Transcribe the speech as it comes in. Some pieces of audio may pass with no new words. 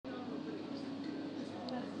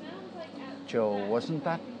Joe, wasn't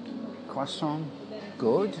that croissant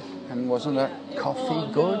good? And wasn't that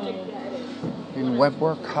coffee good? In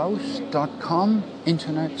webworkhouse.com,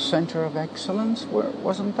 Internet Centre of Excellence,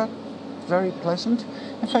 wasn't that very pleasant?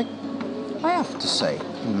 In fact, I have to say,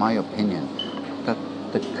 in my opinion, that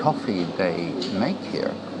the coffee they make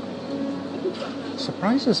here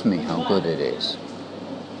surprises me how good it is.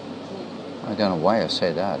 I don't know why I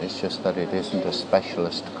say that. It's just that it isn't a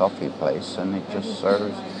specialist coffee place, and it just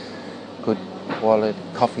serves good quality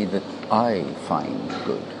coffee that I find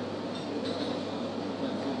good.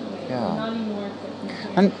 Yeah.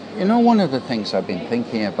 And you know, one of the things I've been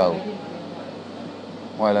thinking about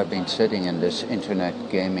while I've been sitting in this internet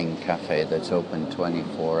gaming cafe that's open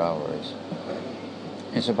 24 hours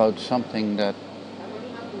is about something that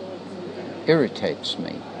irritates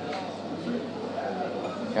me.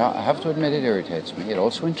 Yeah, I have to admit it irritates me. It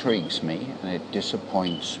also intrigues me and it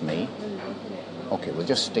disappoints me. Okay, we'll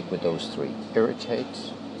just stick with those three.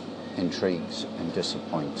 Irritates, intrigues, and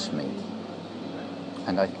disappoints me.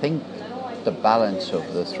 And I think the balance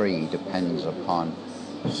of the three depends upon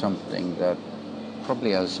something that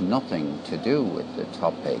probably has nothing to do with the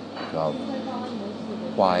topic of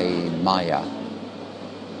why Maya,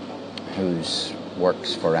 who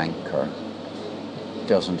works for Anchor,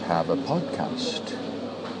 doesn't have a podcast,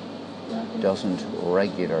 doesn't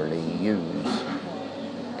regularly use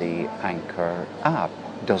the Anchor app,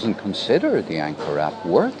 doesn't consider the Anchor app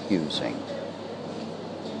worth using.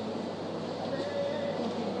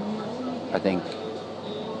 I think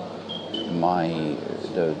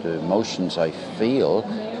the emotions I feel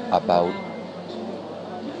about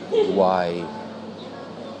why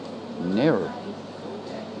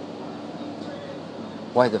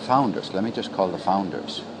the founders, let me just call the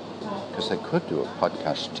founders, because they could do a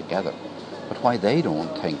podcast together, but why they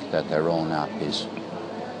don't think that their own app is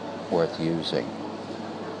worth using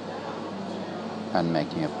and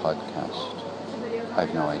making a podcast, I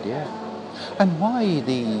have no idea. And why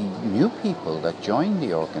the new people that join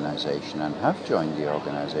the organization and have joined the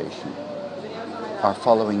organization are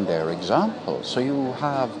following their example. So you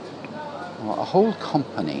have a whole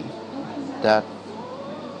company that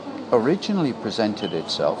originally presented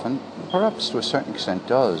itself, and perhaps to a certain extent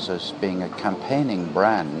does, as being a campaigning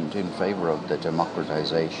brand in favor of the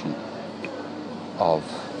democratization of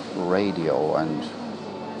radio and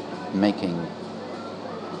making,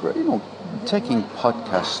 taking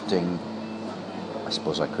podcasting, I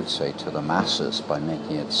suppose I could say, to the masses by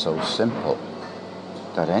making it so simple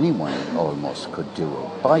that anyone almost could do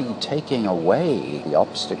it, by taking away the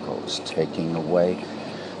obstacles, taking away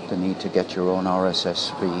the need to get your own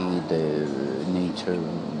RSS feed, the need to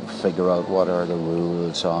figure out what are the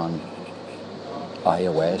rules on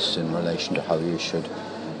iOS in relation to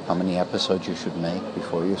how many episodes you should make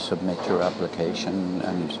before you submit your application,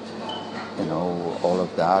 and all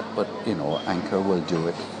of that. But Anchor will do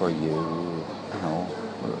it for you.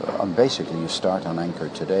 And basically you start on Anchor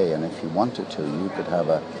today, and if you wanted to, you could have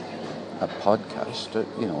a podcast,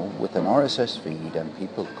 with an RSS feed, and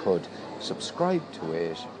people could subscribe to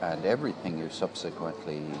it, and every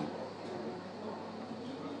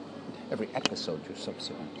episode you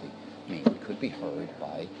subsequently make could be heard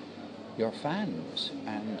by your fans.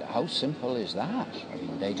 And how simple is that? I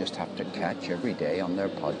mean, they just have to catch every day on their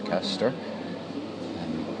podcaster,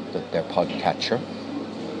 and their podcatcher,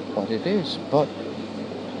 what it is. But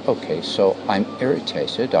okay, so I'm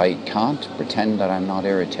irritated. I can't pretend that I'm not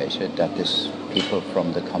irritated that people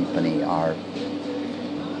from the company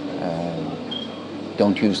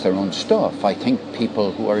don't use their own stuff. I think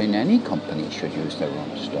people who are in any company should use their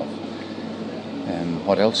own stuff.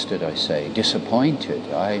 What else did I say?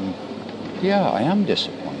 Disappointed. I am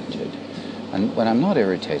disappointed. And when I'm not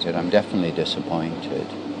irritated, I'm definitely disappointed.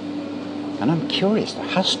 And I'm curious. There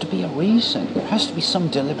has to be a reason. There has to be some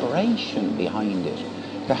deliberation behind it.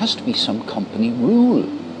 There has to be some company rule.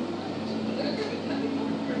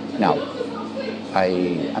 Now, I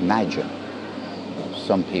imagine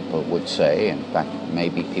some people would say, in fact,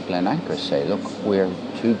 maybe people in Anchor say, look, we're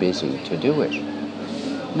too busy to do it.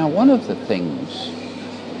 Now, one of the things,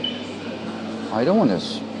 I don't want to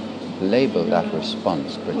label that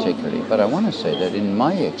response particularly, but I want to say that in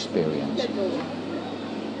my experience,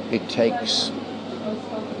 it takes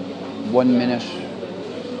 1 minute,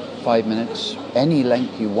 5 minutes, any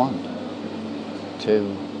length you want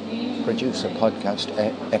to produce a podcast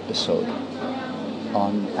episode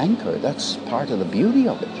on Anchor. That's part of the beauty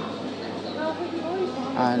of it.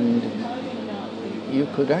 And you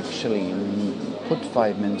could actually put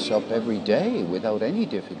 5 minutes up every day without any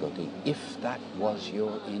difficulty, if that was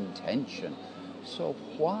your intention. So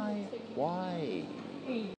why?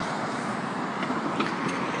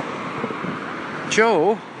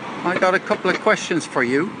 Joe, I got a couple of questions for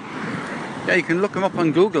you. Yeah, you can look them up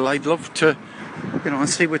on Google. I'd love to, and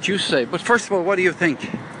see what you say. But first of all, what do you think?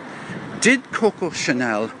 Did Coco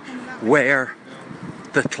Chanel wear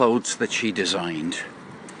the clothes that she designed?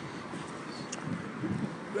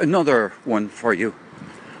 Another one for you.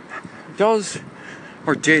 Does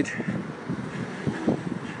or did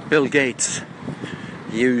Bill Gates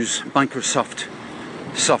use Microsoft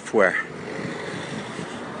software?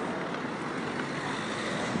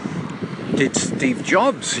 Did Steve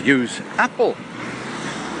Jobs use Apple?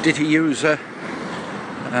 Did he use a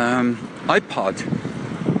iPod?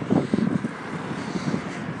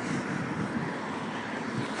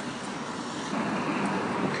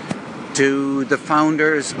 Do the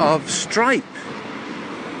founders of Stripe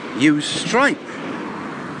use Stripe?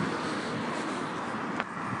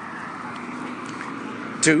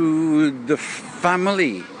 Do the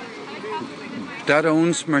family that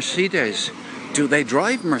owns Mercedes, do they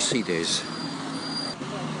drive Mercedes?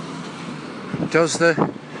 Does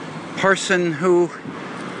the person who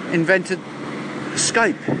invented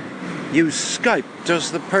Skype use Skype?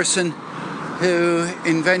 Does the person who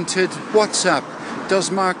invented WhatsApp, does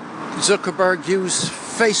Mark Zuckerberg use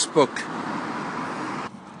Facebook?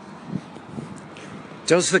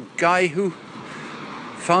 Does the guy who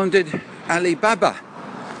founded Alibaba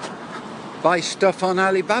buy stuff on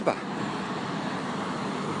Alibaba?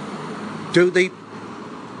 Do the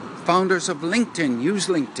founders of LinkedIn use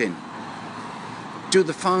LinkedIn? Do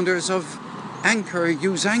the founders of Anchor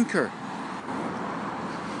use Anchor?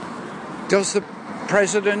 Does the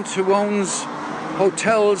president who owns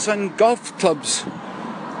hotels and golf clubs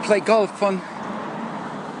play golf on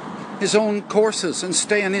his own courses and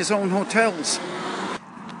stay in his own hotels?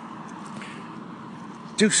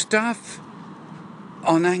 Do staff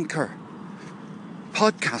on Anchor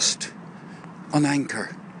podcast on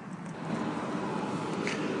Anchor?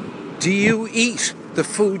 Do you eat the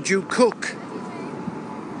food you cook?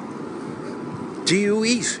 Do you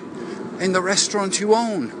eat in the restaurant you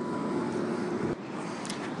own?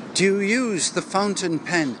 Do you use the fountain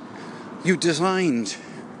pen you designed?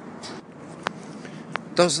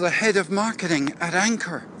 Does the head of marketing at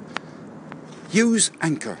Anchor use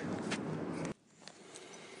Anchor?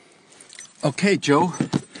 Okay, Joe,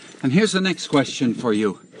 and here's the next question for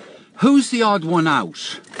you. Who's the odd one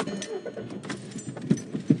out?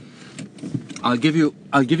 I'll give you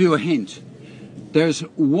a hint. There's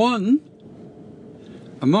one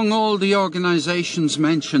among all the organizations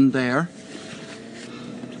mentioned there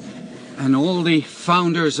and all the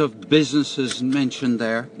founders of businesses mentioned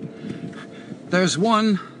there. There's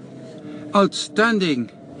one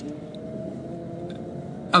outstanding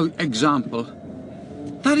example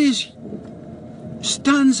that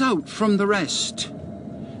stands out from the rest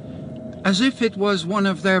as if it was one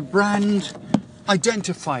of their brand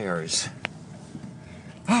identifiers.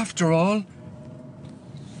 After all,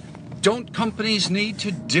 don't companies need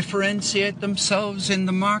to differentiate themselves in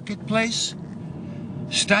the marketplace?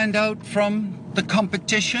 Stand out from the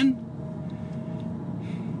competition?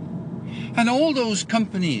 And all those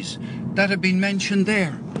companies that have been mentioned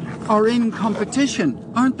there are in competition,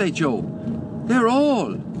 aren't they, Joe? They're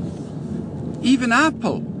all. Even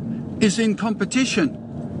Apple is in competition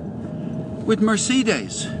with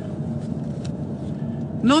Mercedes.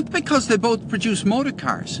 Not because they both produce motor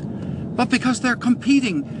cars, but because they're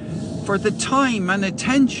competing for the time and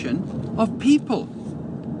attention of people.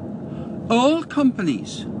 All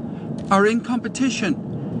companies are in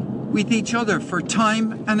competition with each other for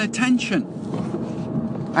time and attention.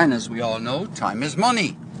 And as we all know, time is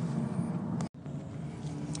money.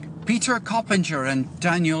 Peter Coppinger and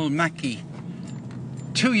Daniel Mackey,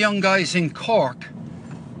 two young guys in Cork,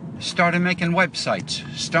 started making websites,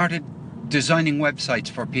 started designing websites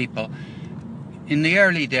for people in the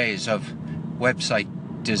early days of website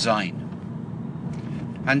design.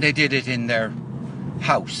 And they did it in their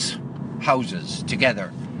houses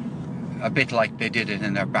together, a bit like they did it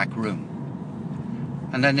in their back room.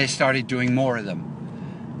 And then they started doing more of them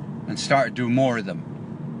and started doing more of them.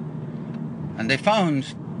 And they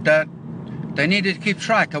found that they needed to keep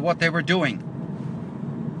track of what they were doing.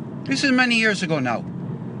 This is many years ago now.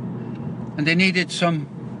 And they needed some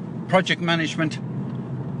project management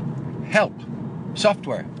help,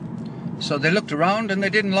 software. So they looked around and they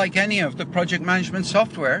didn't like any of the project management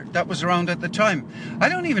software that was around at the time. I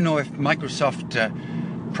don't even know if Microsoft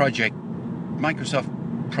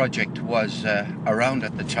Project was around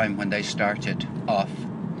at the time when they started off.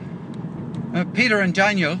 Peter and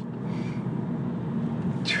Daniel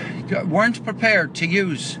weren't prepared to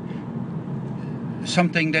use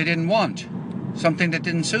something they didn't want, something that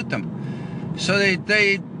didn't suit them. So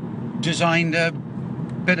they designed a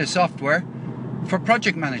bit of software for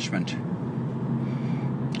project management.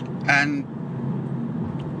 And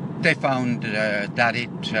they found that it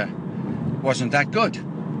wasn't that good.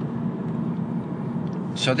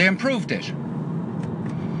 So they improved it.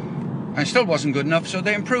 And it still wasn't good enough, so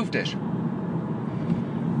they improved it.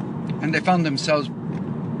 And they found themselves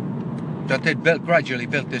that they'd gradually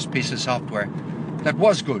built this piece of software that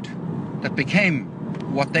was good, that became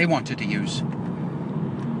what they wanted to use.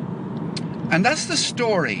 And that's the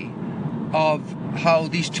story of how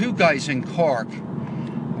these two guys in Cork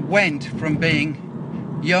went from being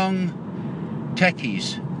young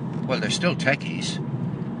techies, well, they're still techies,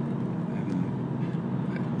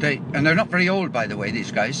 and they're not very old, by the way,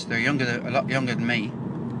 these guys. They're a lot younger than me.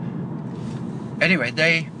 Anyway,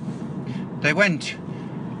 they went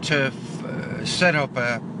to set up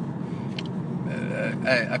a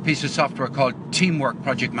piece of software called Teamwork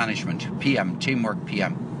Project Management, PM, Teamwork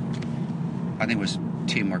PM. I think it was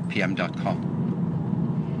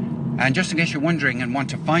teamworkpm.com. And just in case you're wondering and want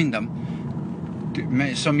to find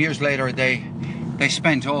them, some years later they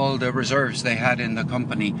spent all the reserves they had in the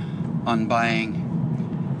company on buying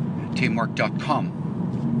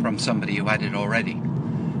teamwork.com from somebody who had it already.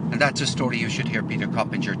 And that's a story you should hear Peter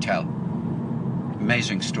Coppinger tell.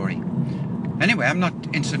 Amazing story. Anyway, I'm not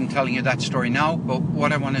interested in telling you that story now, but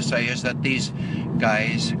what I want to say is that these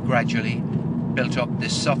guys gradually built up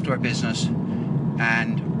this software business,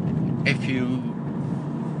 and if you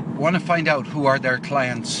want to find out who are their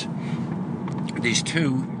clients, these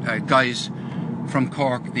two guys from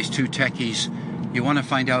Cork, these two techies, you want to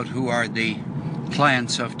find out who are the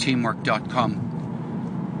clients of teamwork.com,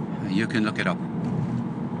 you can look it up.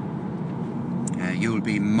 You'll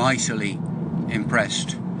be mightily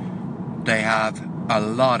impressed. They have a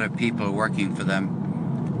lot of people working for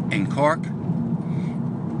them in Cork.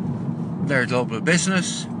 They're a global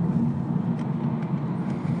business.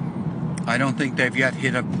 I don't think they've yet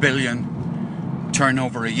hit $1 billion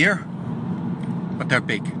turnover a year, but they're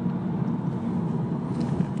big.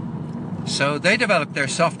 So they developed their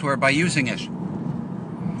software by using it.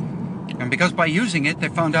 And because by using it, they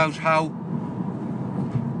found out how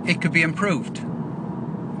it could be improved.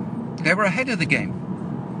 They were ahead of the game.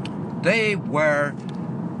 They were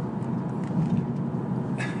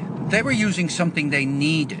using something they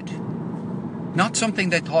needed, not something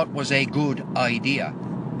they thought was a good idea.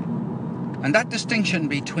 And that distinction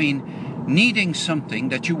between needing something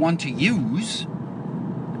that you want to use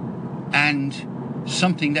and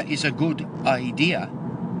something that is a good idea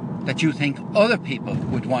that you think other people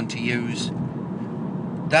would want to use,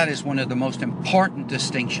 that is one of the most important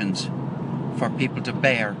distinctions for people to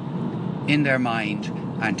bear in their mind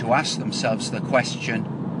and to ask themselves the question,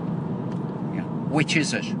 which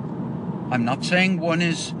is it? I'm not saying one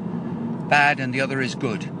is bad and the other is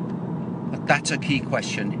good, but that's a key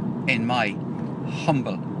question in my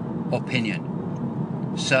humble opinion.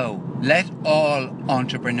 So let all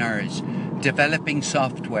entrepreneurs developing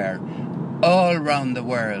software all around the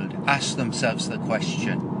world ask themselves the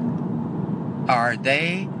question, are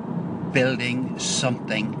they building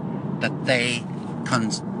something that they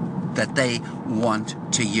want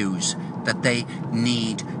to use, that they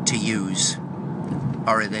need to use,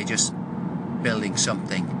 or are they just building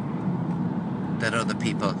something that other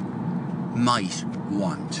people might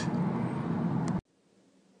want?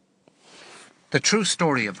 The true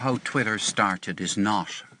story of how Twitter started is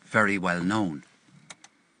not very well known.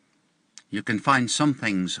 You can find some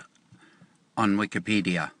things on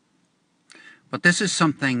Wikipedia, but this is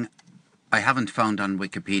something I haven't found on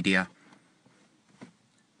Wikipedia,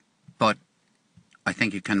 but I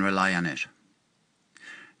think you can rely on it.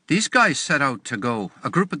 These guys set out to go, a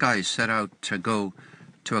group of guys set out to go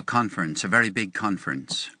to a conference, a very big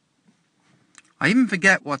conference. I even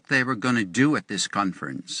forget what they were going to do at this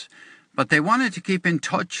conference, but they wanted to keep in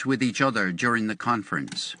touch with each other during the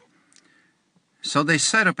conference. So they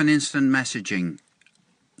set up an instant messaging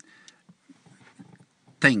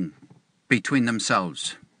thing between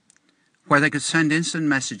themselves, where they could send instant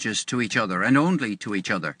messages to each other and only to each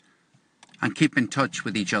other, and keep in touch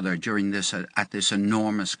with each other during this at this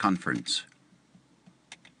enormous conference.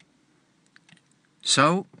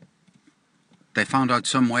 So they found out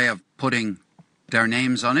some way of putting their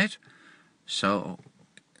names on it. So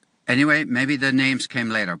anyway, maybe the names came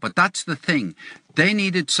later, but that's the thing. They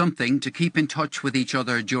needed something to keep in touch with each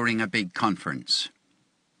other during a big conference.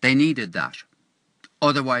 They needed that.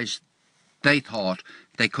 Otherwise, they thought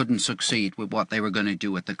they couldn't succeed with what they were going to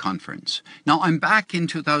do at the conference. Now, I'm back in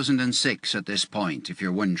 2006 at this point, if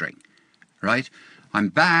you're wondering, right? I'm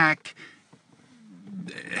back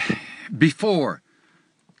before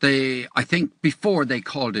I think before they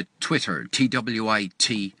called it Twitter,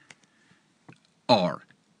 Twitr.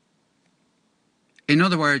 In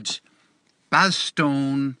other words, Baz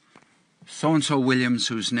Stone, so-and-so Williams,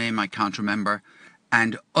 whose name I can't remember,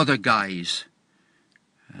 and other guys,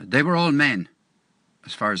 they were all men,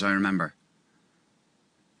 as far as I remember.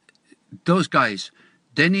 Those guys,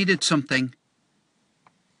 they needed something.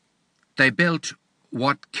 They built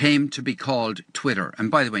what came to be called Twitter. And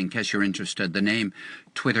by the way, in case you're interested, the name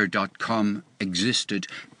Twitter.com existed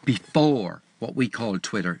before what we call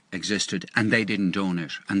Twitter existed, and they didn't own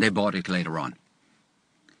it, and they bought it later on.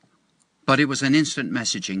 But it was an instant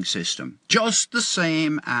messaging system, just the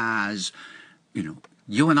same as,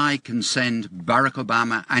 you and I can send Barack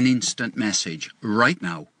Obama an instant message right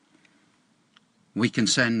now. You can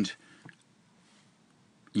send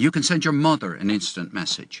your mother an instant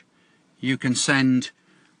message. You can send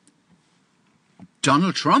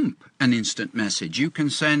Donald Trump an instant message. You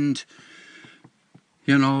can send,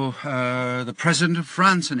 the President of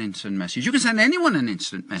France an instant message. You can send anyone an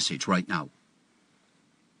instant message right now.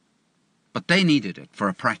 But they needed it for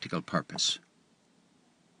a practical purpose.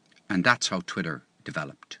 And that's how Twitter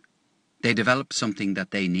developed. They developed something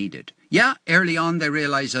that they needed. Yeah, early on they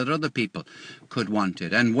realized that other people could want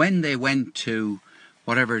it. And when they went to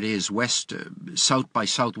whatever it is, South by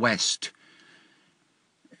Southwest,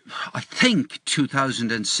 I think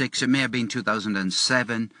 2006, it may have been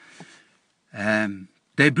 2007,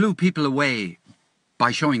 they blew people away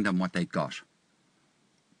by showing them what they'd got.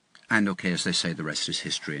 And okay, as they say, the rest is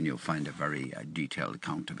history, and you'll find a very detailed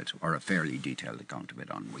account of it, or a fairly detailed account of it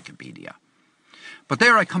on Wikipedia. But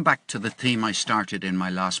there I come back to the theme I started in my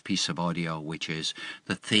last piece of audio, which is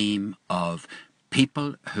the theme of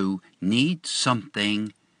people who need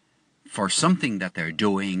something for something that they're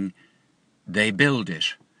doing, they build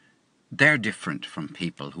it. They're different from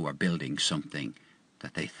people who are building something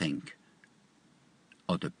that they think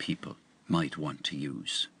other people might want to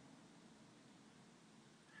use.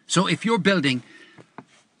 So if you're deeply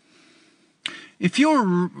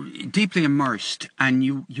immersed and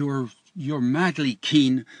you're madly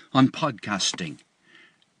keen on podcasting,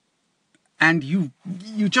 and you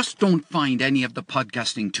just don't find any of the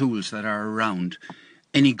podcasting tools that are around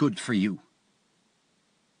any good for you.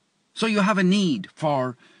 So you have a need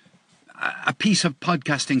for a piece of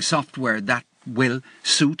podcasting software that will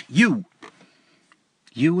suit you.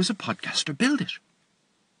 You as a podcaster, build it.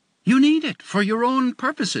 You need it for your own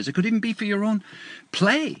purposes. It could even be for your own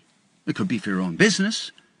play. It could be for your own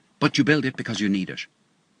business, but you build it because you need it.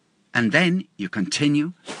 And then you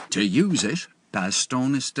continue to use it. Baz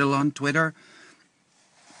Stone is still on Twitter.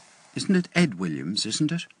 Isn't it Ed Williams,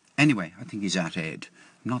 isn't it? Anyway, I think he's at Ed.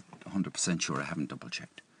 I'm not 100% sure, I haven't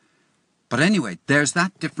double-checked. But anyway, there's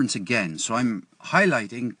that difference again. So I'm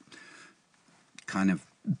highlighting, kind of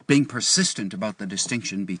being persistent about the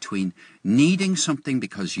distinction between needing something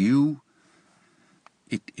because it'll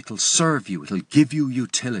serve you, it'll give you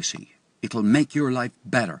utility, it'll make your life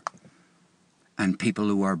better, and people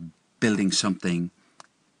who are building something,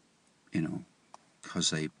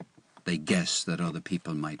 because they guess that other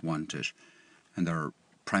people might want it, and they're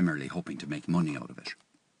primarily hoping to make money out of it.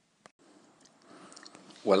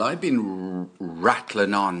 Well, I've been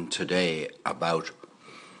rattling on today about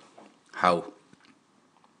how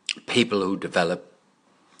people who develop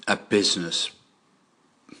a business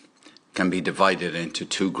can be divided into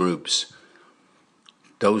two groups.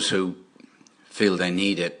 Those who feel they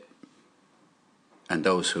need it and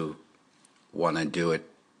those who want to do it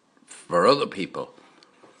for other people.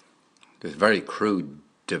 There's a very crude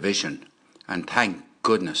division. And thank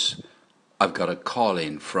goodness I've got a call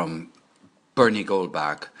in from Bernie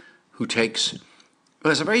Goldbach, who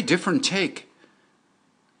has a very different take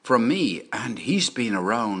from me, and he's been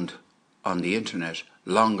around on the internet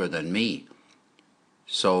longer than me.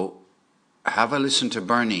 So have a listen to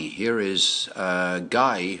Bernie. Here is a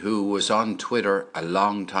guy who was on Twitter a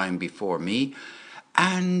long time before me,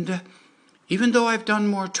 and even though I've done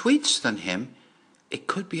more tweets than him, it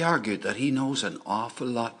could be argued that he knows an awful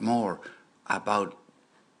lot more about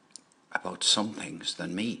some things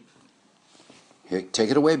than me. Here, take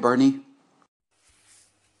it away, Bernie.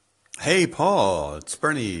 Hey, Paul, it's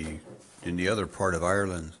Bernie in the other part of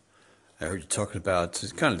Ireland. I heard you talking about,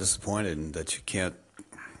 it's kind of disappointed that you can't,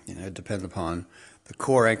 depend upon the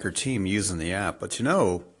core Anchor team using the app. But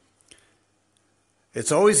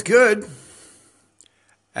it's always good,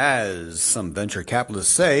 as some venture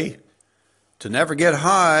capitalists say, to never get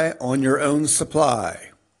high on your own supply.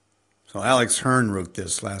 So Alex Hearn wrote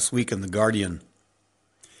this last week in The Guardian.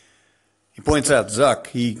 He points out Zuck,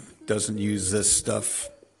 he doesn't use this stuff.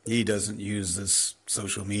 He doesn't use this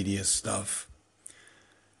social media stuff.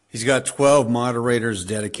 He's got 12 moderators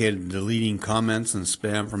dedicated to deleting comments and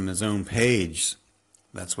spam from his own page.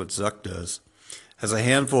 That's what Zuck does. Has a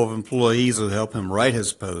handful of employees who help him write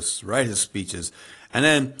his posts, write his speeches, and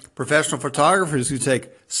then professional photographers who take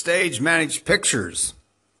stage-managed pictures,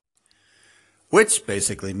 which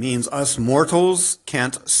basically means us mortals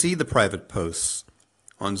can't see the private posts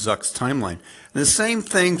on Zuck's timeline. And the same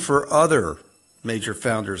thing for other major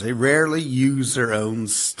founders. They rarely use their own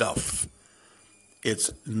stuff.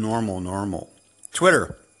 It's normal.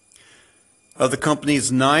 Twitter. Of the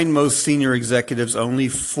company's 9 most senior executives, only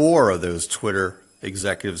 4 of those Twitter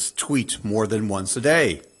executives tweet more than once a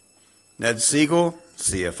day. Ned Siegel,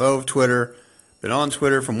 CFO of Twitter, been on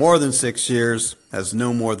Twitter for more than 6 years, has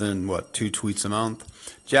no more than, 2 tweets a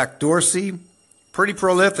month. Jack Dorsey, pretty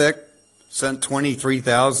prolific, sent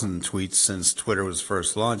 23,000 tweets since Twitter was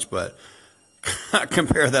first launched, but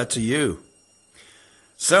compare that to you.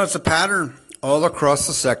 So it's a pattern all across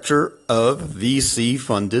the sector of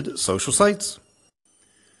VC-funded social sites.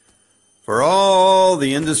 For all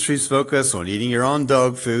the industry's focus on eating your own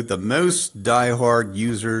dog food, the most diehard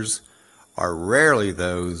users are rarely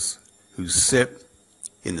those who sit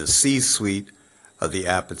in the C-suite of the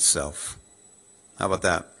app itself. How about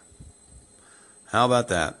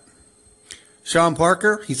that? Sean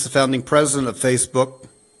Parker, he's the founding president of Facebook,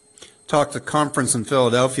 talked at a conference in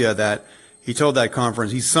Philadelphia that he told that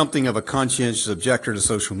conference he's something of a conscientious objector to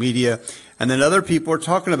social media. And then other people are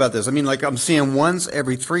talking about this. I mean, like I'm seeing once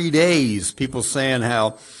every 3 days, people saying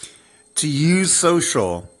how to use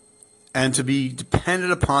social and to be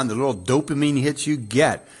dependent upon the little dopamine hits you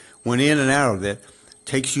get when in and out of it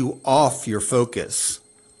takes you off your focus,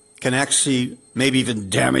 can actually maybe even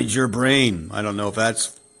damage your brain. I don't know if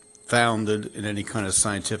that's founded in any kind of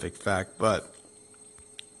scientific fact, but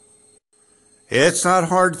it's not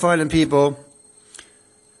hard finding people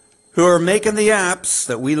who are making the apps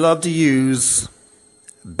that we love to use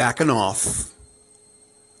backing off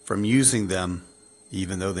from using them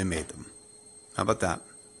even though they made them. How about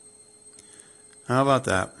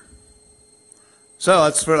that? So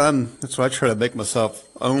that's what I try to make myself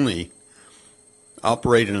only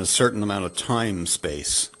operate in a certain amount of time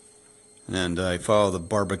space. And I follow the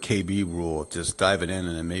Barbara KB rule, just diving in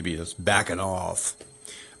and then maybe just backing off.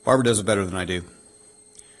 Barbara does it better than I do.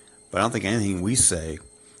 But I don't think anything we say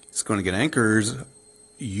is going to get Anchor's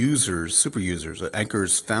users, super users,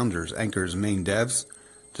 Anchor's founders, Anchor's main devs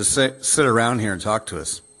to sit around here and talk to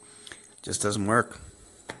us. Just doesn't work.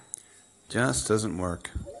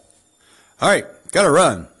 All right, got to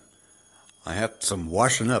run. I have some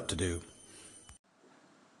washing up to do.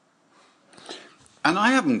 And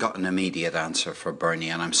I haven't got an immediate answer for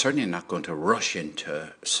Bernie, and I'm certainly not going to rush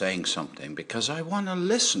into saying something because I want to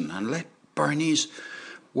listen and let Bernie's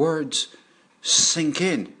words sink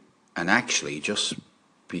in. And actually, just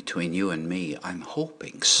between you and me, I'm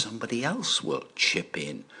hoping somebody else will chip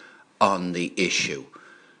in on the issue.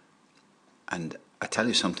 And I tell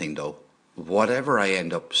you something though, whatever I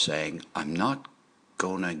end up saying, I'm not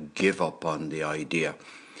going to give up on the idea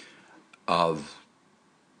of,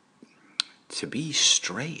 to be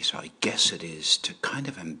straight, I guess it is, to kind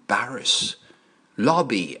of embarrass,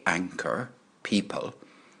 lobby Anchor people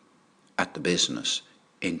at the business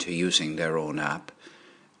into using their own app,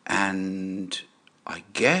 and I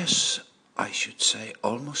guess I should say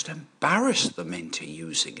almost embarrass them into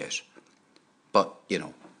using it. But,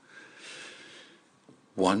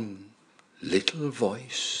 one little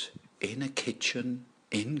voice in a kitchen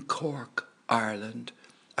in Cork, Ireland,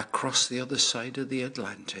 across the other side of the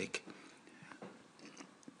Atlantic.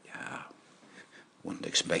 Yeah, wouldn't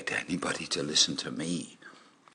expect anybody to listen to me.